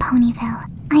landed in Ponyville,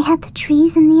 I had the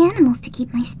trees and the animals to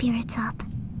keep my spirits up.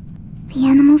 The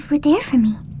animals were there for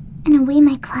me, in a way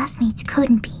my classmates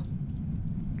couldn't be.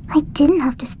 I didn't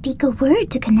have to speak a word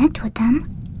to connect with them.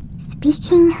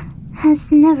 Speaking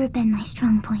has never been my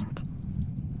strong point,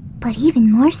 but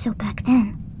even more so back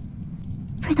then.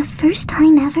 For the first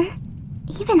time ever,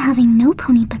 even having no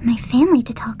pony but my family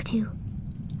to talk to,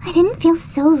 I didn't feel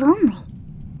so lonely.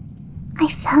 I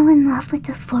fell in love with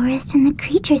the forest and the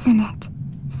creatures in it,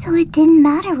 so it didn't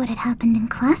matter what had happened in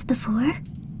class before.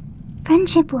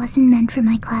 Friendship wasn't meant for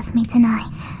my classmates and I,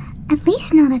 at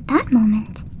least not at that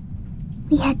moment.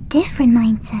 We had different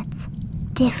mindsets,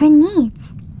 different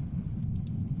needs.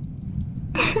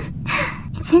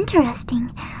 It's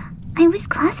interesting. I was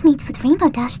classmates with Rainbow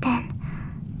Dash then,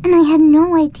 and I had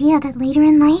no idea that later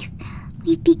in life,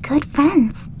 we'd be good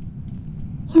friends.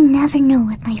 You never know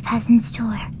what life has in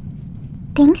store.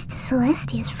 Thanks to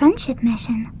Celestia's friendship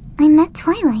mission, I met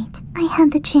Twilight. I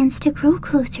had the chance to grow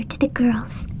closer to the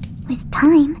girls. With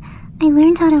time, I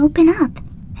learned how to open up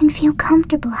and feel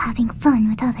comfortable having fun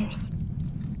with others.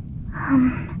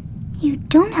 You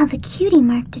don't have a cutie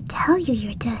mark to tell you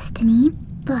your destiny,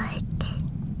 but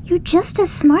you're just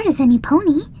as smart as any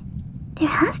pony. There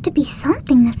has to be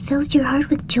something that fills your heart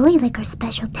with joy like our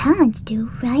special talents do,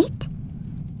 right?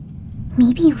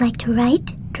 Maybe you like to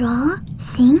write, draw,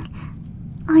 sing,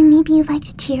 or maybe you like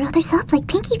to cheer others up like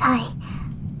Pinkie Pie.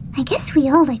 I guess we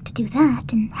all like to do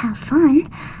that and have fun.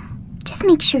 Just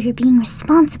make sure you're being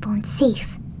responsible and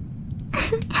safe.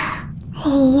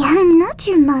 Hey, I'm not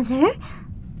your mother,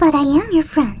 but I am your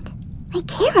friend. I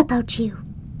care about you.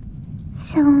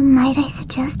 So, might I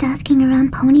suggest asking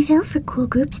around Ponyville for cool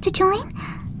groups to join?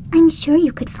 I'm sure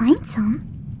you could find some.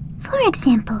 For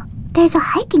example, there's a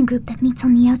hiking group that meets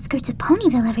on the outskirts of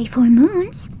Ponyville every 4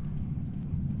 moons.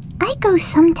 I go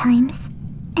sometimes,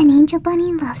 and Angel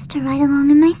Bunny loves to ride along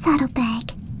in my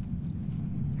saddlebag.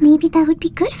 Maybe that would be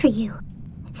good for you.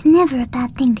 It's never a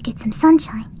bad thing to get some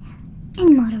sunshine.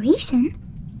 In moderation.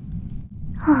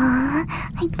 Aw,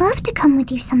 I'd love to come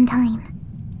with you sometime.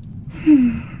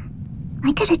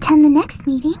 I could attend the next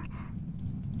meeting.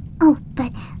 Oh,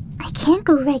 but I can't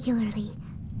go regularly.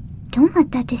 Don't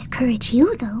let that discourage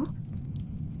you, though.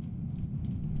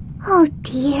 Oh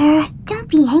dear, don't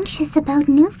be anxious about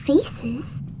new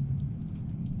faces.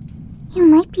 You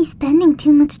might be spending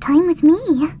too much time with me.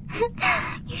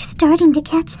 You're starting to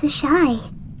catch the shy.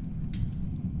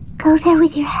 Go there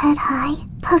with your head high,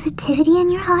 positivity in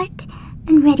your heart,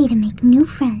 and ready to make new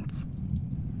friends.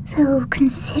 Though,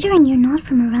 considering you're not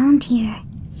from around here,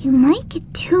 you might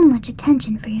get too much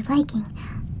attention for your liking.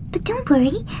 But don't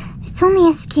worry, it's only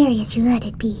as scary as you let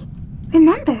it be.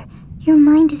 Remember, your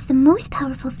mind is the most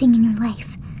powerful thing in your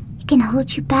life. It can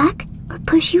hold you back or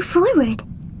push you forward.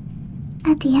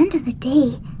 At the end of the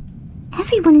day,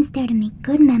 everyone is there to make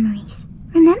good memories.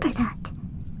 Remember that.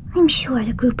 I'm sure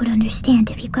the group would understand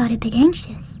if you got a bit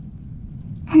anxious.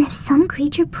 And if some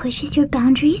creature pushes your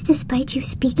boundaries despite you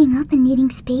speaking up and needing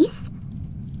space,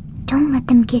 don't let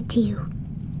them get to you.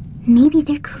 Maybe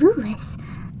they're clueless,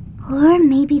 or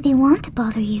maybe they want to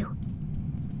bother you.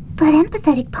 But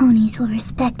empathetic ponies will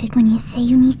respect it when you say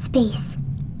you need space.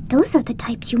 Those are the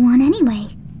types you want anyway.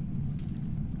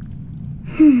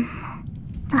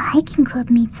 The hiking club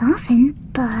meets often,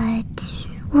 but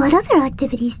what other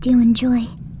activities do you enjoy?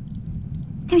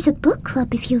 There's a book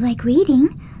club if you like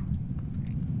reading.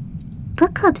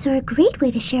 Book clubs are a great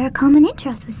way to share a common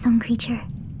interest with some creature,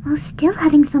 while still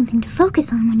having something to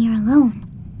focus on when you're alone.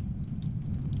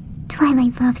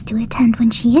 Twilight loves to attend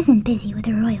when she isn't busy with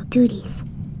her royal duties.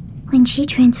 When she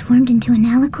transformed into an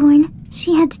alicorn,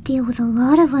 she had to deal with a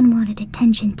lot of unwanted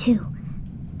attention too.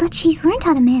 But she's learned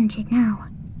how to manage it now.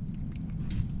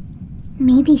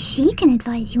 Maybe she can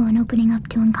advise you on opening up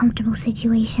to uncomfortable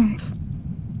situations.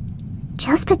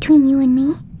 Just between you and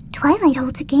me, Twilight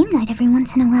holds a game night every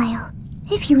once in a while,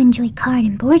 if you enjoy card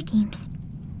and board games.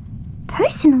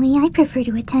 Personally, I prefer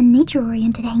to attend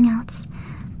nature-oriented hangouts,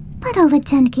 but I'll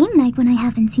attend game night when I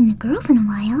haven't seen the girls in a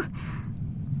while.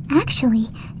 Actually,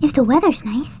 if the weather's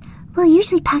nice, we'll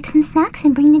usually pack some snacks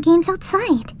and bring the games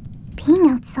outside. Being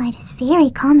outside is very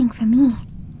calming for me.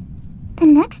 The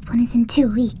next one is in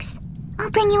 2 weeks. I'll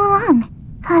bring you along.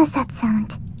 How does that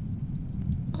sound?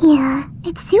 Yeah,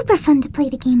 it's super fun to play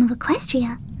the game of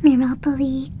Equestria,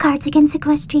 Miropoly, Cards Against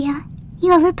Equestria.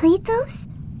 You ever played those?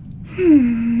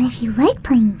 If you like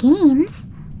playing games,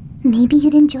 maybe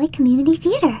you'd enjoy community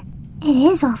theater. It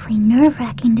is awfully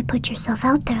nerve-wracking to put yourself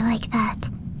out there like that.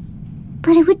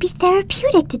 But it would be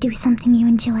therapeutic to do something you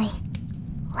enjoy.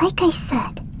 Like I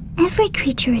said, every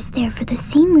creature is there for the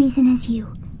same reason as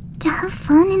you, to have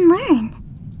fun and learn.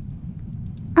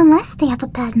 Unless they have a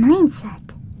bad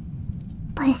mindset.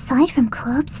 But aside from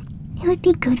clubs, it would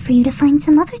be good for you to find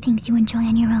some other things you enjoy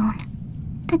on your own.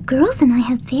 The girls and I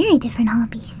have very different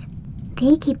hobbies.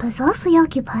 They keep us awfully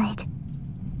occupied.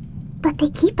 But they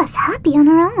keep us happy on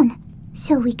our own,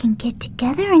 so we can get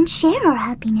together and share our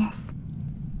happiness.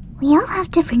 We all have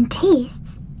different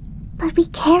tastes, but we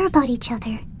care about each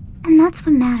other, and that's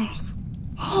what matters.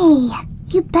 Hey,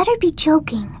 you better be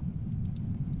joking.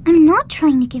 I'm not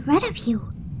trying to get rid of you.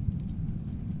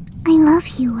 I love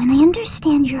you and I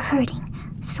understand you're hurting,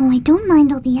 so I don't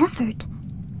mind all the effort.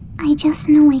 I just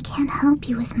know I can't help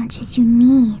you as much as you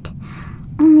need.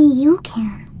 Only you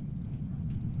can.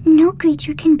 No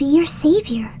creature can be your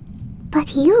savior,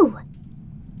 but you.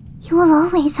 You will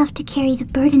always have to carry the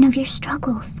burden of your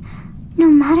struggles, no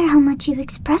matter how much you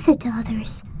express it to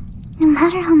others, no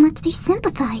matter how much they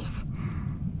sympathize.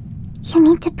 You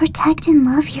need to protect and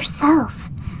love yourself.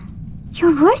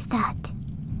 You're worth that.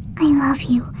 I love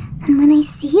you, and when I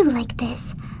see you like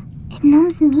this, it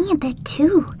numbs me a bit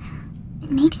too.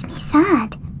 It makes me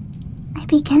sad. I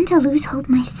begin to lose hope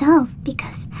myself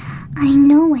because I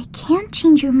know I can't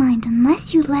change your mind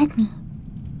unless you let me.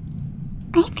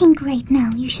 I think right now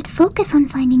you should focus on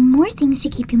finding more things to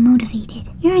keep you motivated.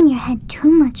 You're in your head too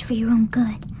much for your own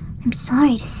good. I'm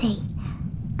sorry to say.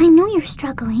 I know you're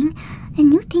struggling, and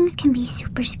new things can be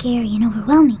super scary and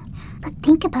overwhelming, but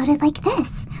think about it like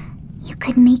this. You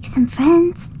could make some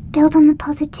friends, build on the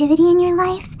positivity in your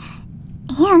life,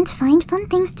 and find fun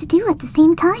things to do at the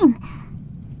same time.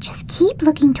 Just keep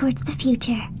looking towards the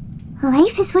future.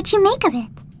 Life is what you make of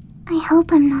it. I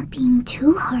hope I'm not being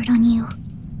too hard on you.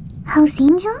 How's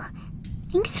Angel?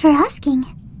 Thanks for asking.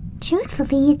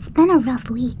 Truthfully, it's been a rough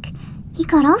week. He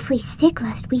got awfully sick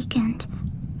last weekend.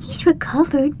 He's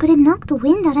recovered, but it knocked the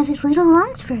wind out of his little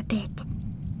lungs for a bit.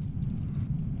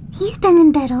 He's been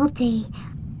in bed all day.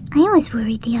 I was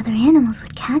worried the other animals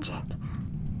would catch it.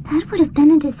 That would have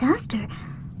been a disaster.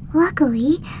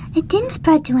 Luckily, it didn't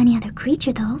spread to any other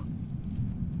creature, though.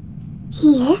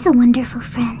 He is a wonderful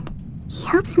friend. He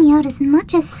helps me out as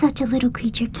much as such a little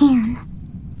creature can.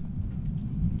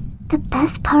 The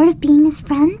best part of being his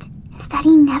friend is that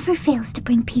he never fails to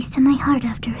bring peace to my heart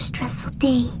after a stressful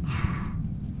day.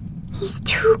 He's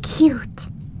too cute.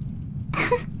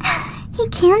 He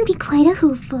can be quite a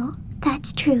hoofball,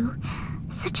 that's true.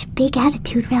 Such a big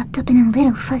attitude wrapped up in a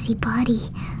little fuzzy body.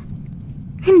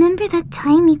 Remember that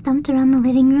time he thumped around the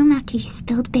living room after you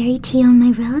spilled berry tea on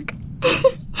my rug?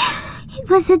 It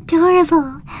was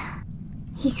adorable.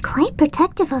 He's quite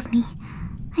protective of me.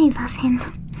 I love him.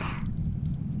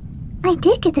 I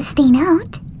did get the stain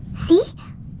out. See?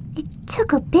 It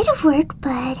took a bit of work,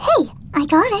 but hey, I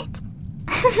got it.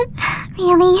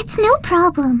 Really, it's no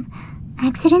problem.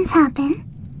 Accidents happen.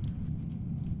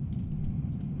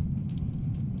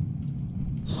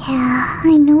 Yeah,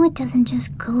 I know it doesn't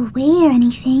just go away or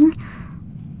anything.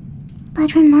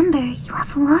 But remember, you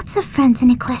have lots of friends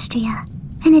in Equestria,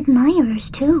 and admirers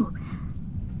too.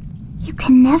 You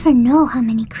can never know how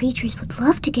many creatures would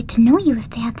love to get to know you if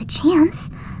they had the chance.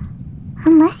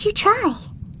 Unless you try.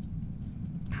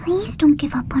 Please don't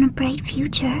give up on a bright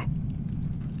future.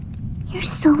 You're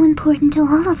so important to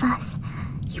all of us.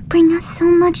 You bring us so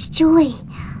much joy.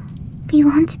 We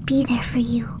want to be there for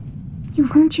you. We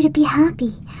want you to be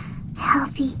happy,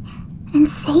 healthy, and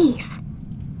safe.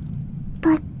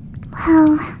 But,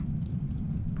 well,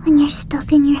 when you're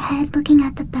stuck in your head looking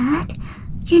at the bad,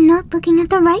 you're not looking at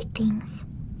the right things.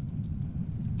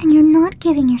 And you're not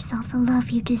giving yourself the love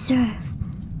you deserve.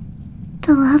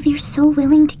 The love you're so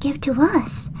willing to give to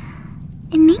us.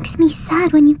 It makes me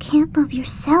sad when you can't love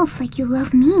yourself like you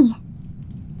love me.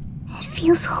 It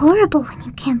feels horrible when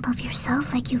you can't love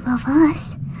yourself like you love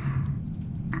us.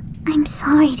 I'm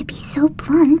sorry to be so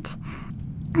blunt.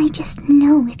 I just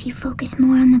know if you focus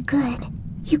more on the good,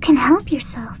 you can help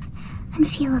yourself and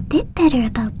feel a bit better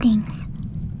about things.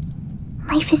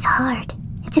 Life is hard.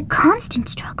 It's a constant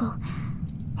struggle.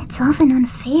 It's often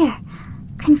unfair,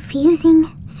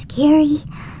 confusing, scary.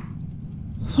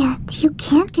 Yet you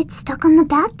can't get stuck on the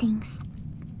bad things,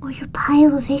 or your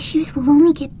pile of issues will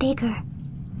only get bigger.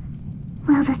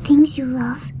 While the things you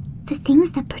love, the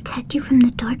things that protect you from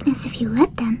the darkness if you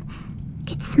let them,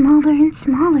 get smaller and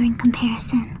smaller in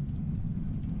comparison.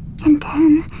 And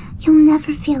then you'll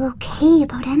never feel okay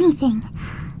about anything,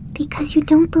 because you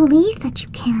don't believe that you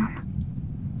can.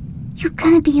 You're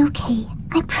gonna be okay,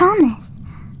 I promise.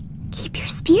 Keep your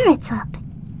spirits up.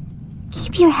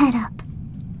 Keep your head up.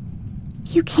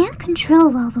 You can't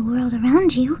control all the world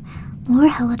around you, or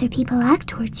how other people act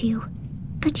towards you.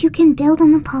 But you can build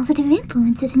on the positive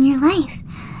influences in your life,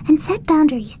 and set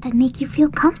boundaries that make you feel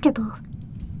comfortable.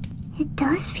 It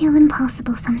does feel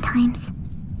impossible sometimes.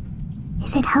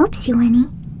 If it helps you any,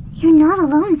 you're not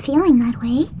alone feeling that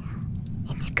way.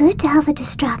 It's good to have a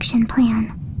distraction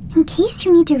plan, in case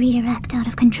you need to redirect out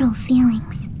of control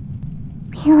feelings.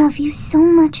 We love you so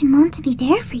much and want to be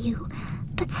there for you,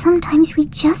 but sometimes we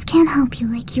just can't help you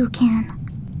like you can.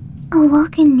 A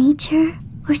walk in nature,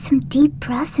 or some deep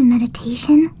breaths and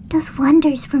meditation, does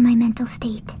wonders for my mental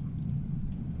state.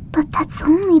 But that's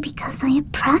only because I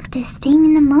have practiced staying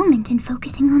in the moment and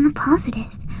focusing on the positive,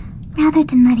 rather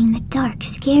than letting the dark,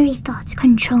 scary thoughts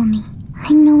control me.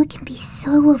 I know it can be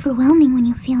so overwhelming when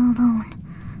you feel alone.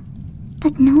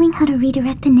 But knowing how to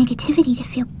redirect the negativity to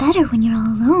feel better when you're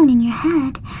all alone in your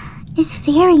head is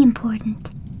very important.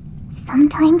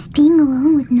 Sometimes being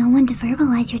alone with no one to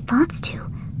verbalize your thoughts to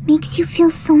makes you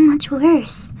feel so much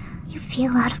worse. You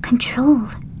feel out of control.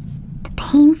 The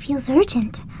pain feels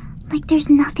urgent, like there's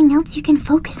nothing else you can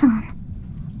focus on.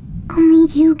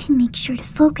 Only you can make sure to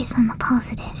focus on the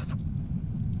positives.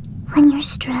 When you're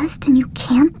stressed and you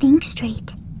can't think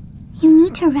straight, you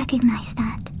need to recognize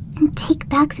that and take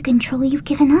back the control you've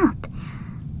given up.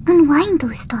 Unwind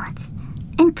those thoughts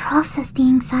and process the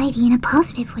anxiety in a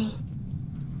positive way.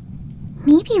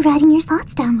 Maybe writing your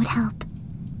thoughts down would help.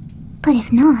 But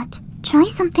if not, try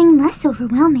something less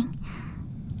overwhelming.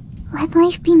 Let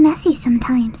life be messy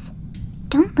sometimes.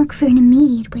 Don't look for an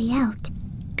immediate way out,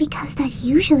 because that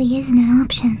usually isn't an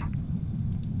option.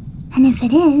 And if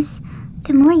it is,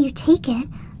 the more you take it,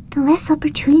 the less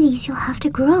opportunities you'll have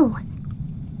to grow.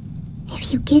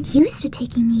 If you get used to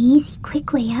taking the easy,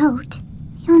 quick way out,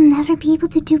 you'll never be able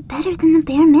to do better than the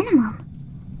bare minimum.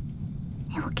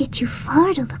 It will get you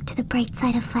far to look to the bright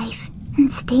side of life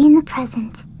and stay in the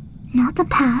present, not the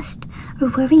past or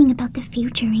worrying about the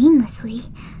future aimlessly.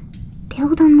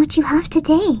 Build on what you have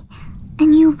today,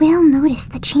 and you will notice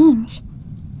the change.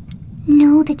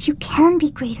 Know that you can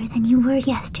be greater than you were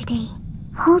yesterday.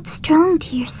 Hold strong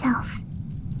to yourself.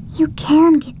 You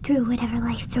can get through whatever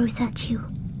life throws at you,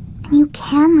 and you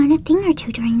can learn a thing or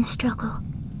two during the struggle.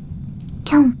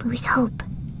 Don't lose hope.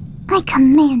 I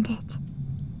command it.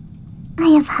 I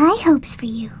have high hopes for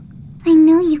you. I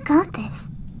know you got this.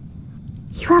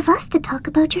 You have us to talk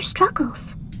about your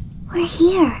struggles. We're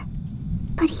here.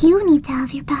 But you need to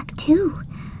have your back too.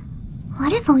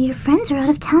 What if all your friends are out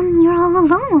of town and you're all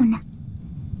alone?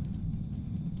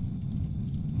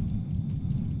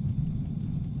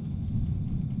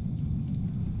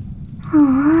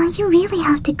 Aw, you really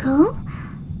have to go?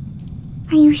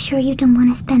 Are you sure you don't want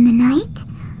to spend the night?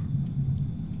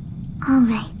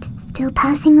 Alright, still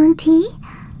passing on tea?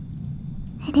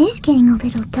 It is getting a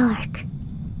little dark.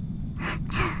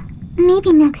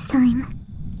 Maybe next time.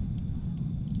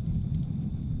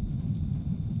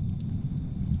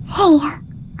 Hey,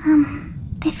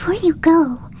 before you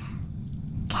go,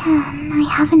 can I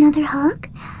have another hug?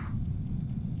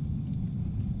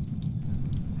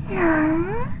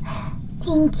 No,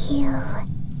 thank you.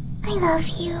 I love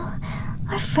you.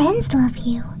 Our friends love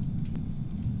you.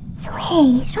 So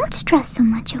hey, don't stress so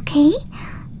much, okay?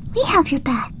 We have your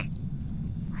back.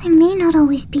 I may not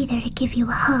always be there to give you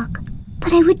a hug,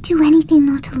 but I would do anything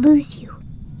not to lose you.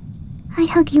 I'd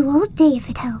hug you all day if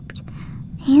it helped,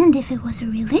 and if it was a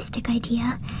realistic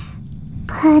idea,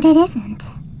 but it isn't.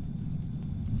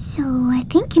 So I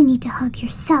think you need to hug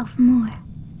yourself more.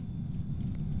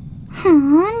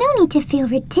 No need to feel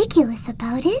ridiculous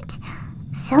about it.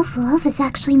 Self-love is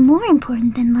actually more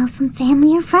important than love from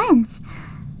family or friends.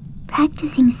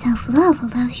 Practicing self-love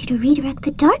allows you to redirect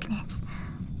the darkness.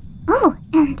 Oh,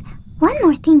 and one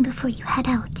more thing before you head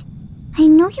out. I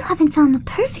know you haven't found the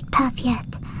perfect path yet,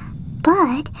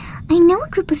 but I know a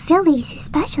group of fillies who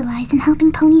specialize in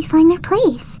helping ponies find their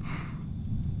place.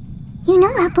 You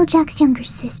know Applejack's younger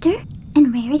sister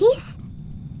and Rarity's?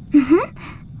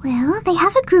 Well, they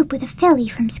have a group with a filly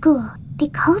from school. They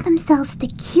call themselves the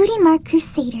Cutie Mark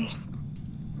Crusaders.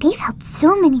 They've helped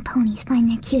so many ponies find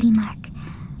their cutie mark.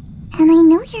 And I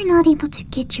know you're not able to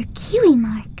get your cutie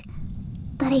mark,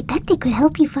 but I bet they could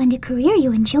help you find a career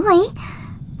you enjoy.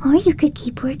 Or you could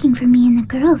keep working for me and the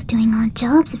girls doing odd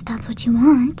jobs if that's what you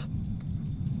want.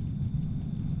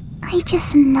 I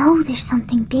just know there's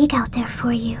something big out there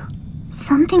for you.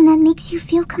 Something that makes you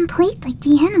feel complete like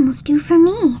the animals do for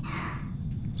me.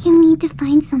 You need to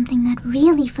find something that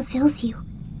really fulfills you.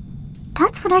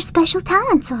 That's what our special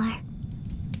talents are.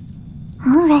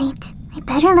 Alright, I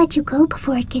better let you go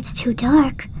before it gets too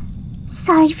dark.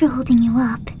 Sorry for holding you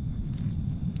up.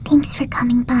 Thanks for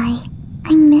coming by.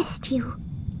 I missed you.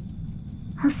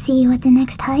 I'll see you at the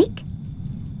next hike.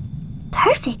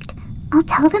 Perfect. I'll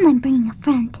tell them I'm bringing a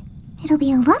friend. It'll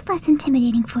be a lot less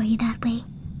intimidating for you that way.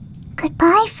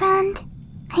 Goodbye, friend.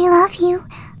 I love you.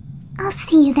 I'll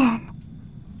see you then.